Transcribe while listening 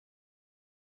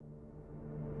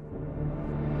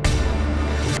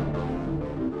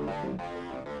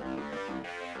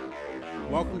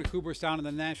Welcome to Cooperstown in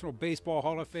the National Baseball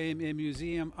Hall of Fame and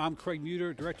Museum. I'm Craig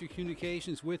Muter, Director of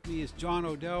Communications. With me is John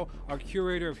Odell, our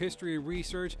Curator of History and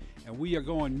Research, and we are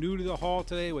going new to the hall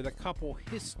today with a couple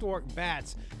historic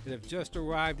bats that have just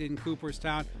arrived in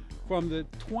Cooperstown from the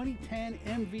 2010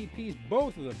 MVPs,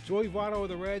 both of them, Joey Votto of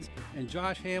the Reds and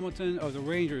Josh Hamilton of the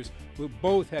Rangers, who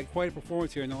both had quite a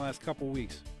performance here in the last couple of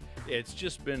weeks. It's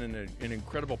just been an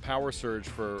incredible power surge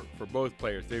for both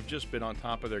players. They've just been on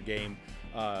top of their game.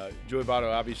 Joey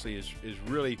Votto obviously is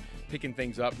really picking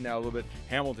things up now a little bit.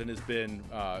 Hamilton has been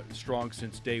strong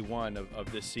since day one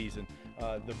of this season.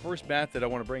 The first bat that I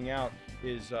want to bring out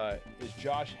is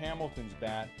Josh Hamilton's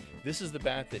bat. This is the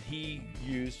bat that he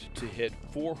used to hit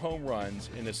 4 home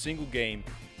runs in a single game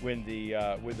when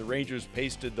the Rangers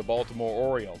pasted the Baltimore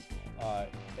Orioles.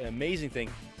 An amazing thing,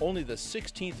 only the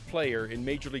 16th player in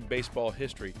Major League Baseball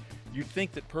history. You'd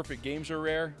think that perfect games are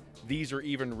rare. These are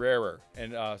even rarer.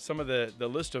 And some of the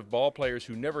list of ball players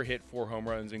who never hit 4 home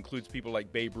runs includes people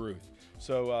like Babe Ruth.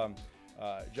 So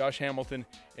Josh Hamilton,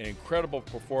 an incredible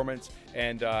performance,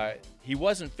 and he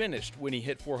wasn't finished when he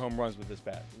hit 4 home runs with this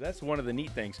bat. That's one of the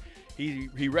neat things.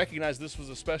 He recognized this was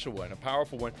a special one, a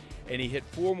powerful one, and he hit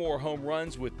 4 more home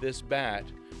runs with this bat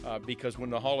because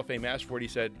when the Hall of Fame asked for it, he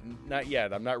said, "Not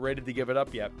yet. I'm not ready to give it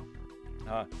up yet."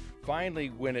 Finally,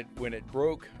 when it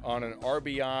broke on an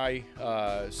RBI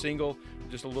single,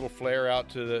 just a little flare out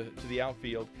to the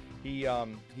outfield, he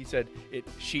said,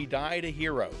 "She died a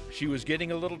hero. She was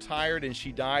getting a little tired, and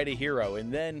she died a hero."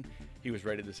 And then he was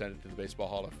ready to send it to the Baseball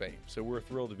Hall of Fame. So we're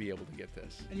thrilled to be able to get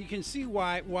this. And you can see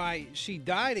why she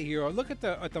died a hero. Look at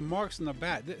the marks on the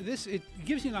bat. It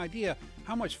gives you an idea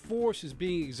how much force is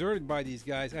being exerted by these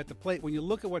guys at the plate when you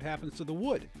look at what happens to the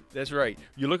wood. That's right.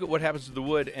 You look at what happens to the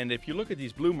wood, and if you look at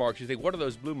these blue marks, you think, what are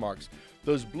those blue marks?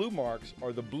 Those blue marks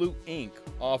are the blue ink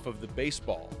off of the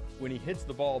baseball. When he hits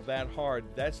the ball that hard,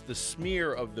 that's the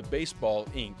smear of the baseball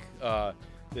ink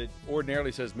that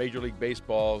ordinarily says Major League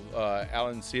Baseball,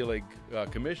 Alan Selig,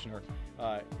 commissioner.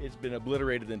 It's been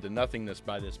obliterated into nothingness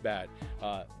by this bat.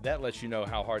 That lets you know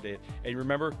how hard to hit. And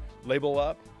remember, label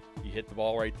up, you hit the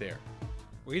ball right there.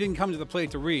 Well, he didn't come to the plate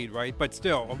to read, right? But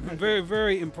still, very,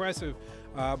 very impressive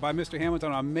by Mr.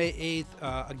 Hamilton on May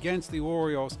 8th against the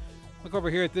Orioles. Look over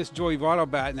here at this Joey Votto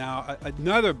bat now,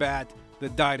 another bat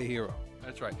that died a hero.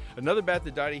 That's right. Another bat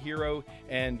that died a hero,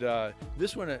 and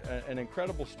this one, an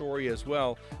incredible story as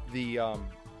well.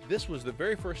 This was the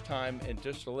very first time, and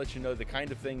just to let you know the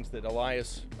kind of things that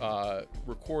Elias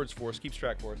records for us, keeps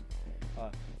track for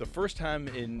us, the first time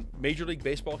in Major League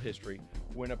Baseball history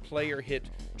when a player hit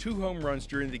 2 home runs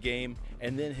during the game,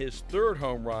 and then his 3rd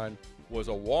home run was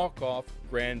a walk-off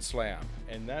grand slam.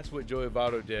 And that's what Joey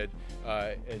Votto did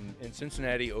in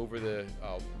Cincinnati over the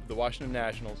Washington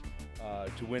Nationals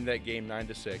to win that game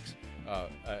 9-6.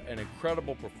 An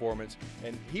incredible performance,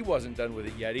 and he wasn't done with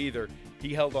it yet either.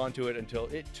 He held on to it until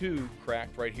it too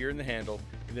cracked right here in the handle,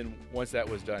 and then once that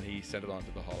was done, he sent it on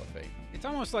to the Hall of Fame. It's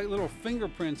almost like little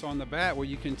fingerprints on the bat where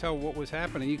you can tell what was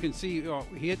happening. You can see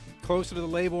he hit closer to the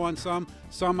label on some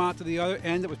out to the other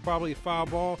end. It was probably a foul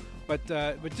ball, but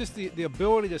just the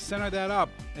ability to center that up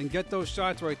and get those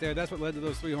shots right there, that's what led to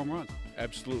those 3 home runs.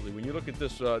 Absolutely. When you look at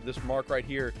this mark right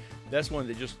here, that's one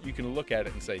that just you can look at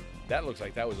it and say, that looks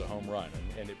like that was a home run,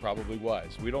 and it probably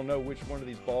was. We don't know which one of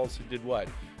these balls did what,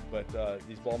 but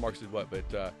these ball marks did what.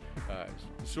 But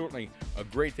certainly a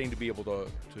great thing to be able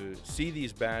to see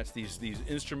these bats, these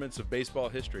instruments of baseball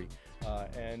history,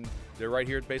 and they're right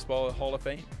here at Baseball Hall of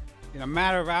Fame. In a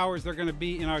matter of hours, they're going to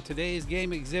be in our Today's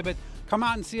Game exhibit. Come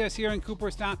out and see us here in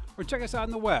Cooperstown, or check us out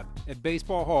on the web at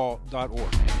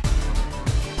baseballhall.org.